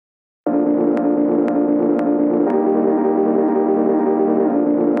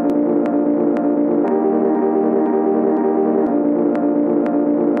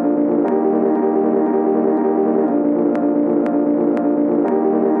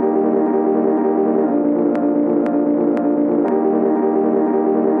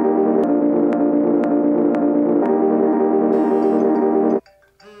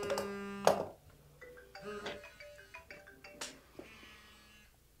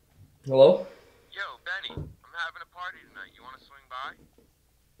Hello? Yo, Benny, I'm having a party tonight. You want to swing by?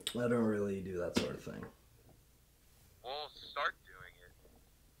 I don't really do that sort of thing. We'll start doing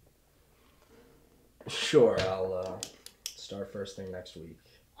it. Sure, I'll start first thing next week.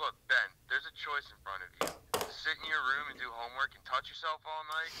 Look, Ben, there's a choice in front of you. To sit in your room and do homework and touch yourself all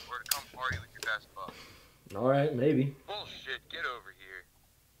night, or to come party with your best bud. Alright, maybe. Bullshit, get over here.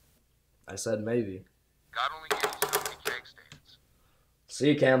 I said maybe. God only gave you so many keg stands. See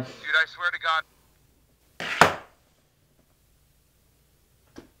you, Cam. Dude, I swear to God.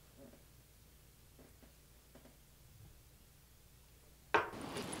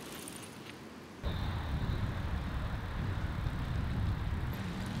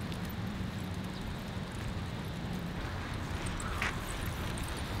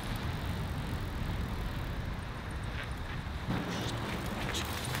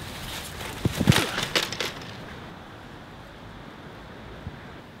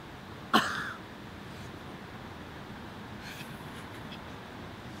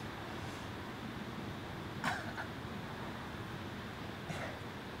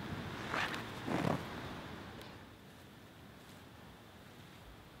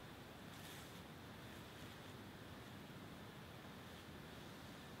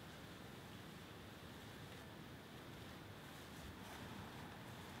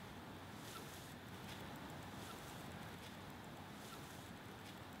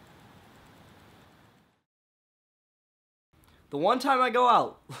 The one time I go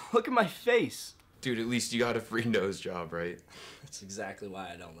out, look at my face. Dude, at least you got a free nose job, right? That's exactly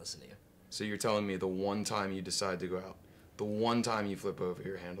why I don't listen to you. So you're telling me the one time you decide to go out, the one time you flip over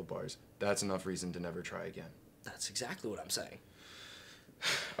your handlebars, that's enough reason to never try again. That's exactly what I'm saying.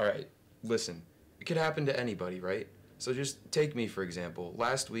 All right, listen, it could happen to anybody, right? So just take me, for example.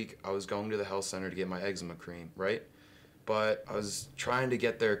 Last week, I was going to the health center to get my eczema cream, right? But I was trying to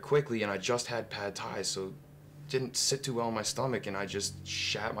get there quickly, and I just had pad thai, so it didn't sit too well in my stomach, and I just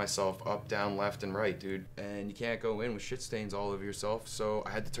shat myself up, down, left, and right, dude. And you can't go in with shit stains all over yourself, so I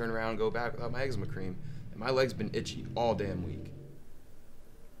had to turn around and go back without my eczema cream. And my leg's been itchy all damn week.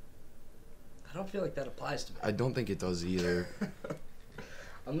 I don't feel like that applies to me. I don't think it does either.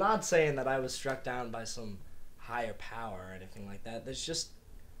 I'm not saying that I was struck down by some higher power or anything like that. There's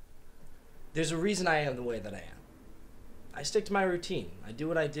a reason I am the way that I am. I stick to my routine. I do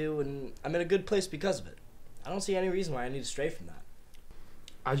what I do, and I'm in a good place because of it. I don't see any reason why I need to stray from that.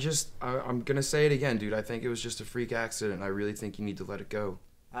 I'm gonna say it again, dude. I think it was just a freak accident. I really think you need to let it go.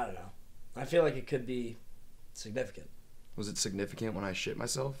 I don't know. I feel like it could be significant. Was it significant when I shit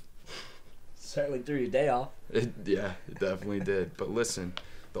myself? Certainly threw your day off. Yeah, it definitely did. But listen,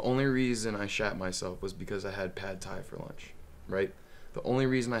 the only reason I shat myself was because I had pad thai for lunch, right? The only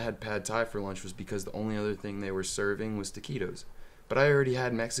reason I had pad thai for lunch was because the only other thing they were serving was taquitos. But I already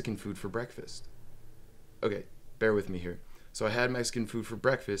had Mexican food for breakfast. Okay, bear with me here. So I had Mexican food for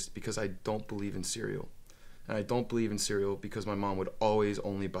breakfast because I don't believe in cereal. And I don't believe in cereal because my mom would always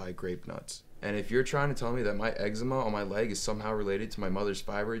only buy grape nuts. And if you're trying to tell me that my eczema on my leg is somehow related to my mother's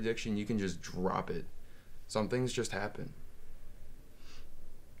fiber addiction, you can just drop it. Some things just happen.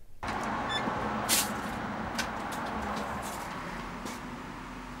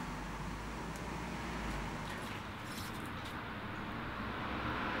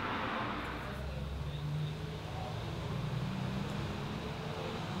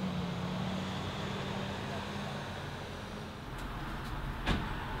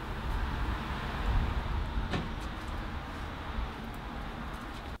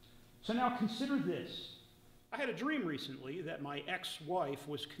 So now consider this. I had a dream recently that my ex-wife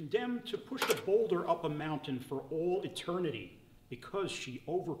was condemned to push a boulder up a mountain for all eternity because she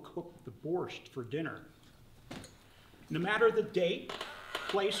overcooked the borscht for dinner. No matter the date,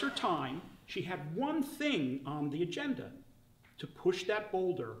 place, or time, she had one thing on the agenda: to push that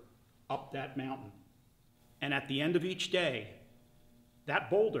boulder up that mountain. And at the end of each day, that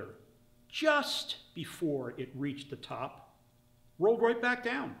boulder, just before it reached the top, rolled right back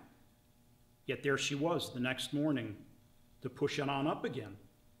down. Yet there she was the next morning to push it on up again.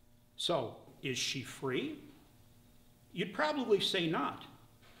 So, is she free? You'd probably say not.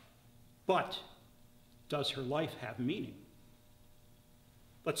 But does her life have meaning?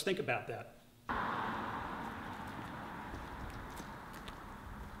 Let's think about that.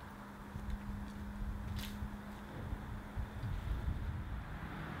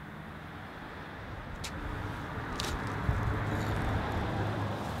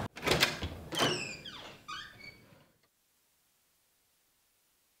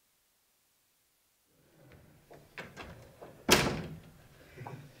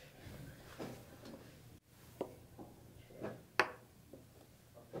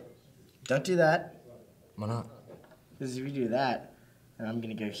 Don't do that. Why not? Because if you do that, then I'm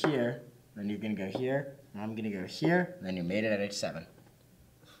going to go here, then you're going to go here, and I'm going to go here, and then you made it at age 7.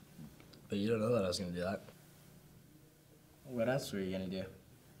 But you don't know that I was going to do that. What else were you going to do?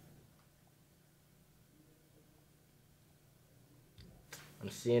 I'm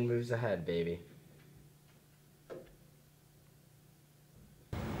seeing moves ahead, baby.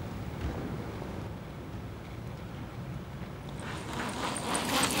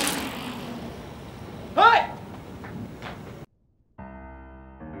 Hi!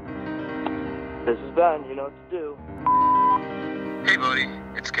 This is Ben, you know what to do. Hey buddy,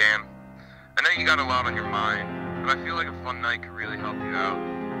 it's Cam. I know you got a lot on your mind, but I feel like a fun night could really help you out.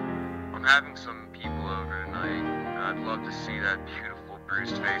 I'm having some people over tonight, and I'd love to see that beautiful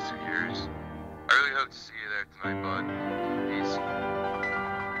bruised face of yours. I really hope to see you there tonight, bud. Peace.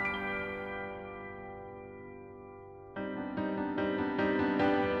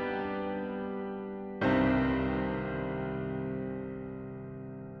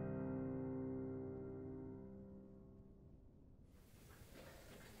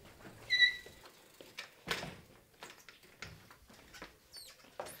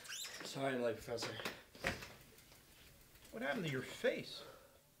 Sorry I'm late, Professor. What happened to your face?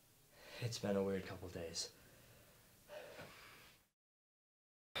 It's been a weird couple days.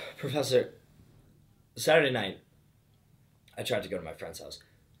 Professor, Saturday night, I tried to go to my friend's house,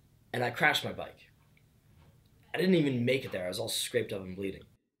 and I crashed my bike. I didn't even make it there. I was all scraped up and bleeding.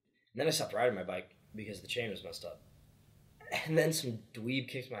 And then I stopped riding my bike because the chain was messed up. And then some dweeb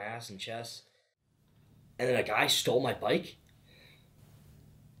kicked my ass and chest. And then a guy stole my bike.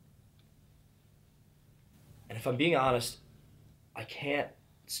 And if I'm being honest, I can't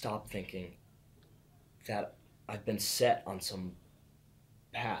stop thinking that I've been set on some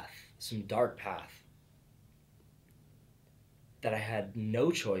path, some dark path, that I had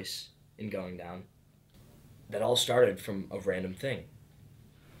no choice in going down, that all started from a random thing.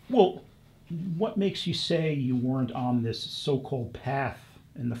 Well, what makes you say you weren't on this so-called path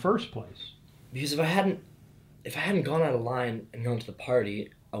in the first place? Because if I hadn't gone out of line and gone to the party,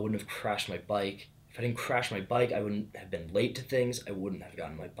 I wouldn't have crashed my bike. If I didn't crash my bike, I wouldn't have been late to things. I wouldn't have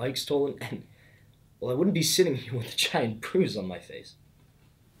gotten my bike stolen. And, well, I wouldn't be sitting here with a giant bruise on my face.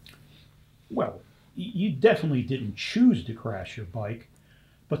 Well, you definitely didn't choose to crash your bike.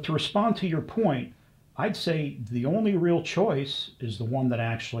 But to respond to your point, I'd say the only real choice is the one that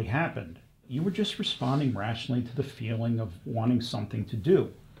actually happened. You were just responding rationally to the feeling of wanting something to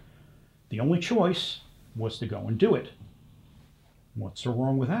do. The only choice was to go and do it. What's so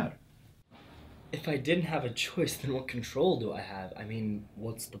wrong with that? If I didn't have a choice, then what control do I have? I mean,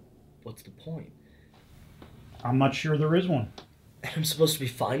 what's the point? I'm not sure there is one. And I'm supposed to be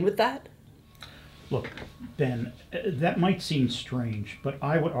fine with that? Look, Ben, that might seem strange, but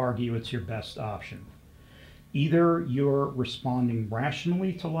I would argue it's your best option. Either you're responding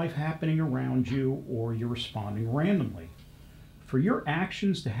rationally to life happening around you, or you're responding randomly. For your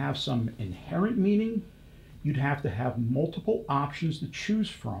actions to have some inherent meaning, you'd have to have multiple options to choose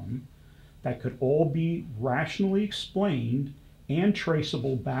from that could all be rationally explained and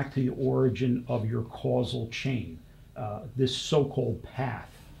traceable back to the origin of your causal chain, this so-called path.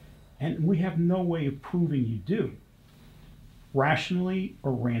 And we have no way of proving you do. Rationally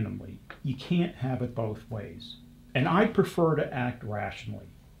or randomly, you can't have it both ways. And I'd prefer to act rationally.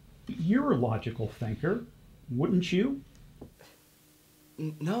 You're a logical thinker, wouldn't you?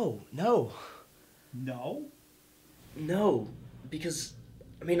 No. No? No, because,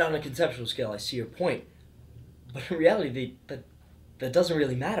 I mean, on a conceptual scale, I see your point. But in reality, that doesn't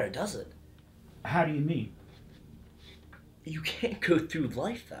really matter, does it? How do you mean? You can't go through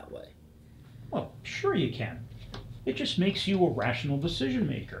life that way. Well, sure you can. It just makes you a rational decision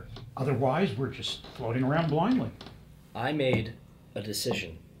maker. Otherwise, we're just floating around blindly. I made a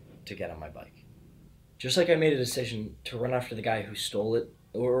decision to get on my bike. Just like I made a decision to run after the guy who stole it,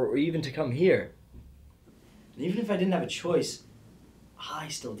 or even to come here. And even if I didn't have a choice, I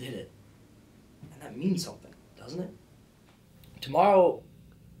still did it. And that means something, doesn't it? Tomorrow,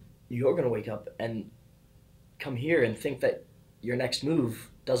 you're going to wake up and come here and think that your next move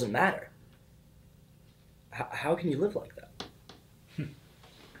doesn't matter. How can you live like that?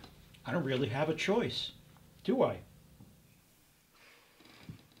 I don't really have a choice, do I?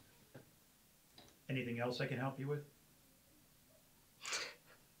 Anything else I can help you with?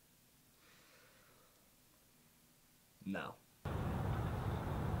 No.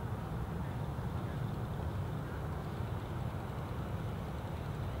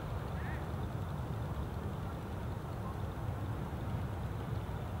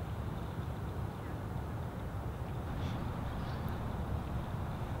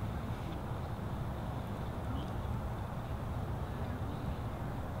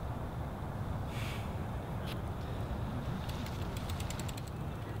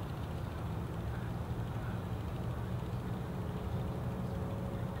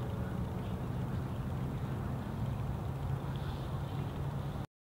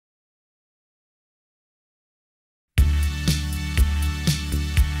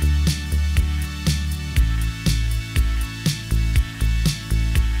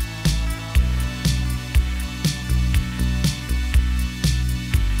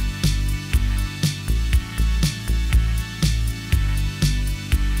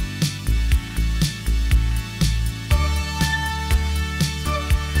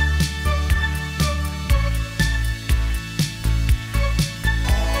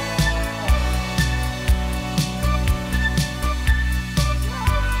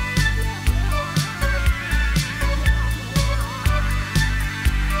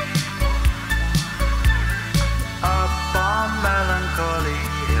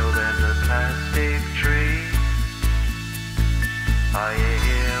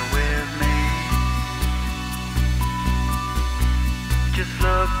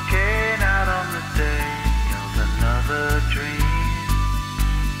 looking out on the day of another dream,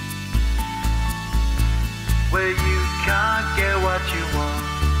 where you can't get